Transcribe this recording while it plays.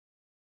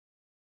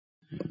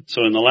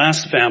So in the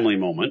last family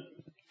moment,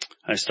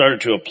 I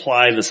started to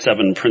apply the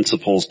 7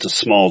 principles to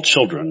small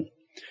children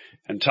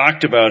and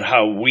talked about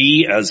how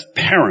we as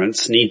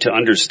parents need to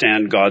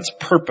understand God's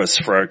purpose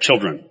for our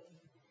children.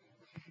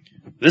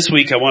 This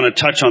week I want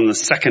to touch on the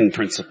second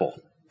principle,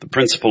 the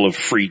principle of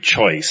free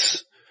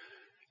choice,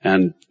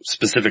 and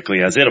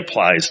specifically as it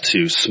applies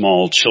to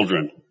small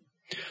children.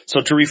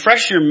 So to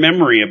refresh your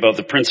memory about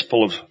the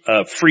principle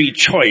of free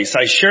choice,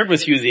 I shared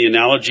with you the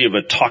analogy of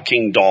a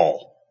talking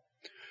doll.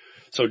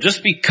 So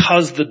just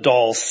because the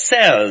doll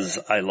says,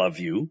 "I love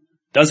you,"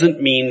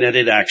 doesn't mean that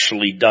it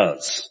actually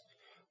does.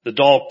 The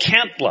doll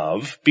can't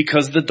love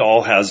because the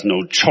doll has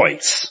no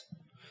choice.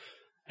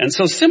 And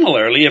so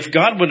similarly, if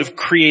God would have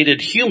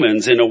created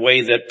humans in a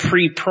way that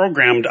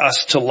pre-programmed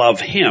us to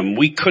love Him,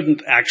 we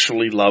couldn't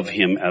actually love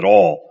Him at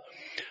all.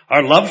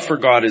 Our love for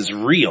God is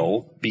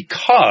real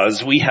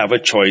because we have a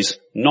choice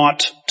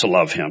not to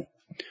love Him.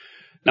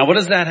 Now, what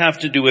does that have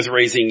to do with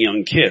raising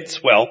young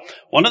kids? Well,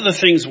 one of the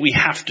things we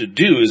have to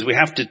do is we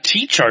have to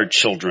teach our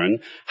children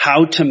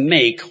how to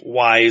make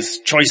wise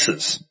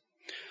choices.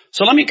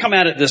 So let me come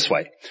at it this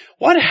way.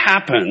 What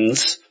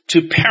happens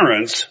to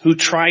parents who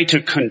try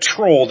to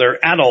control their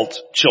adult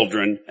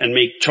children and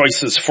make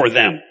choices for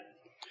them?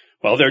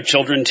 Well, their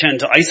children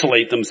tend to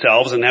isolate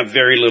themselves and have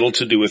very little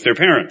to do with their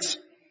parents.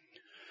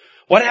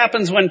 What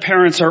happens when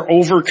parents are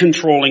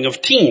over-controlling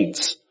of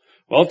teens?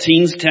 Well,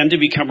 teens tend to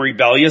become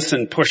rebellious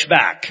and push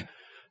back.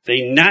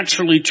 They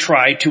naturally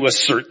try to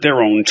assert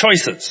their own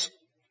choices.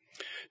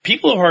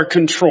 People who are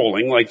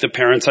controlling, like the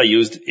parents I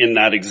used in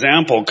that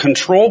example,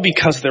 control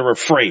because they're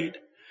afraid.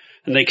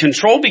 And they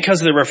control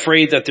because they're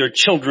afraid that their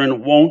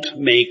children won't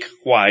make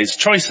wise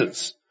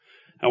choices.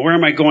 Now, where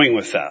am I going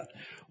with that?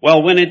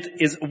 Well, when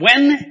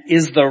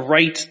is the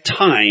right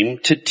time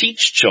to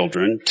teach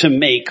children to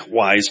make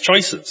wise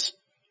choices?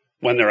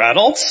 When they're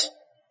adults?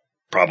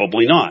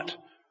 Probably not.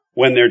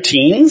 When they're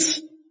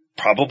teens?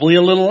 Probably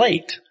a little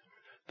late.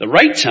 The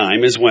right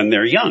time is when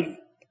they're young.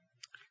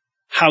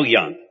 How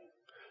young?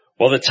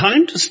 Well, the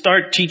time to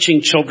start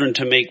teaching children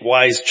to make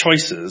wise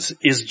choices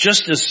is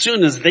just as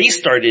soon as they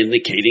start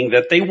indicating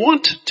that they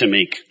want to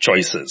make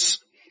choices.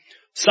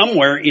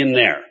 Somewhere in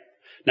there.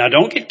 Now,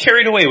 don't get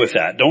carried away with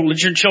that. Don't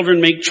let your children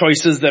make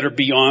choices that are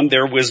beyond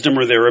their wisdom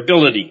or their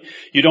ability.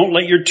 You don't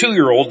let your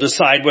 2-year-old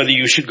decide whether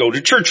you should go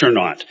to church or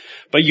not.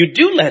 But you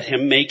do let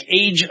him make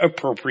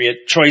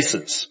age-appropriate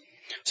choices.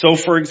 So,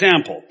 for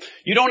example,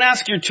 you don't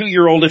ask your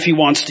 2-year-old if he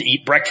wants to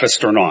eat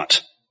breakfast or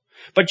not.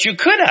 But you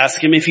could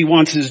ask him if he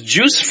wants his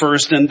juice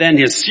first and then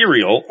his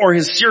cereal, or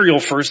his cereal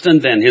first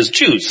and then his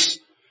juice.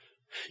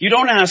 You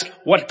don't ask,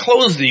 what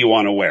clothes do you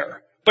want to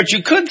wear? But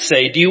you could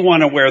say, do you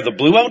want to wear the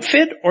blue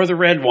outfit or the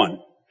red one?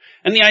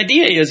 And the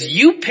idea is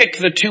you pick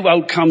the 2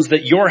 outcomes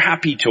that you're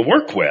happy to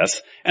work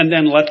with and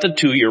then let the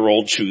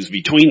 2-year-old choose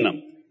between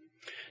them.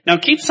 Now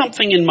keep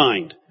something in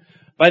mind.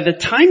 By the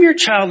time your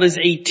child is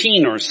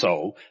 18 or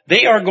so, by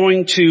the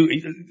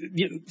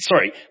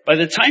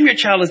time your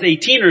child is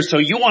 18 or so,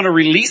 you want to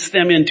release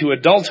them into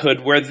adulthood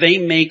where they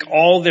make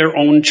all their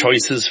own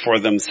choices for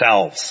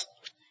themselves.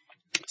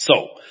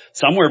 So,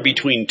 somewhere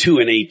between 2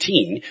 and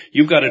 18,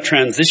 you've got to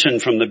transition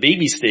from the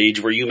baby stage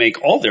where you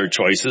make all their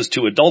choices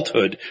to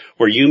adulthood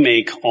where you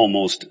make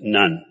almost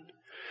none.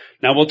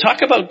 Now we'll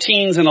talk about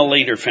teens in a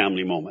later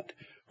family moment.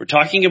 We're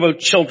talking about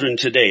children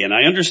today, and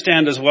I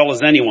understand as well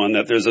as anyone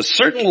that there's a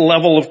certain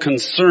level of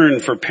concern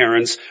for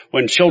parents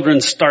when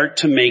children start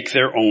to make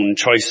their own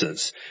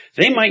choices.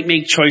 They might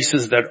make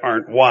choices that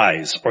aren't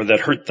wise or that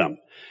hurt them.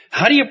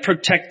 How do you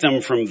protect them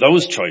from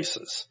those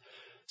choices?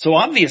 So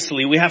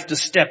obviously we have to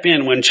step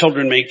in when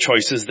children make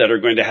choices that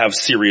are going to have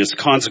serious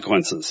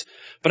consequences.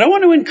 But I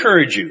want to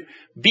encourage you,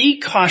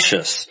 be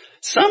cautious.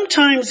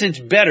 Sometimes it's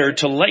better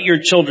to let your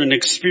children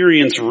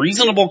experience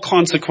reasonable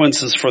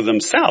consequences for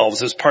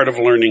themselves as part of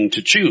learning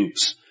to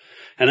choose.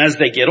 And as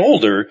they get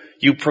older,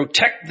 you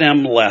protect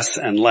them less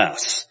and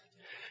less.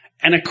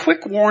 And a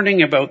quick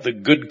warning about the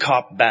good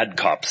cop, bad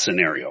cop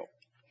scenario.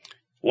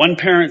 One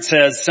parent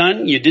says,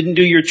 son, you didn't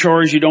do your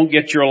chores, you don't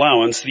get your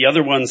allowance. The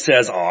other one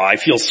says, I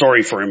feel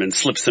sorry for him and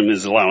slips him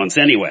his allowance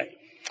anyway.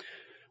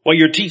 What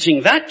you're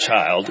teaching that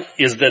child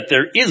is that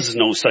there is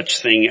no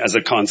such thing as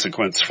a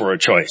consequence for a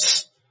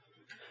choice.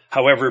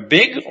 However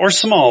big or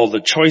small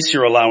the choice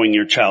you're allowing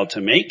your child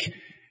to make,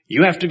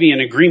 you have to be in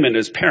agreement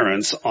as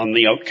parents on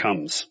the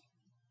outcomes.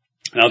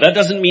 Now that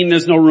doesn't mean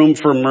there's no room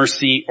for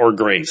mercy or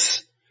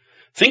grace.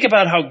 Think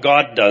about how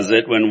God does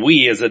it when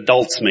we as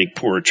adults make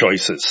poor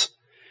choices.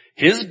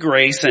 His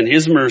grace and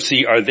His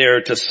mercy are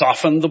there to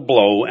soften the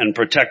blow and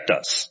protect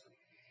us.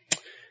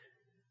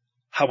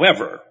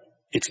 However,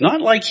 it's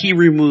not like He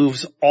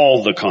removes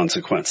all the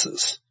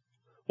consequences.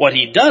 What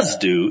He does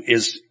do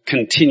is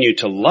continue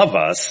to love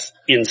us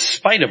in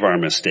spite of our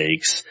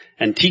mistakes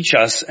and teach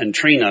us and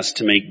train us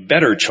to make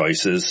better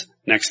choices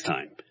next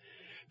time.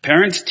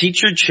 Parents,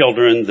 teach your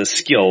children the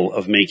skill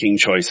of making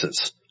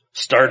choices.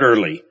 Start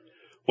early.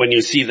 When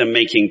you see them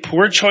making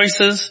poor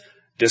choices,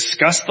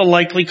 discuss the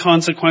likely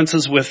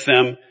consequences with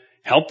them,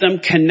 help them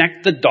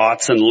connect the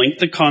dots and link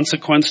the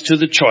consequence to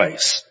the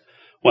choice.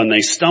 When they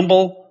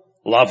stumble,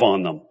 Love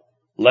on them.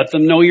 Let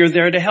them know you're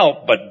there to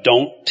help, but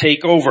don't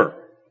take over.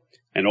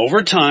 And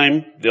over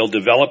time, they'll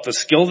develop the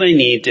skill they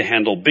need to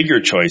handle bigger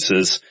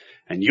choices,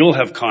 and you'll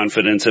have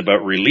confidence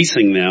about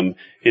releasing them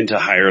into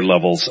higher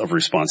levels of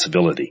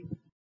responsibility.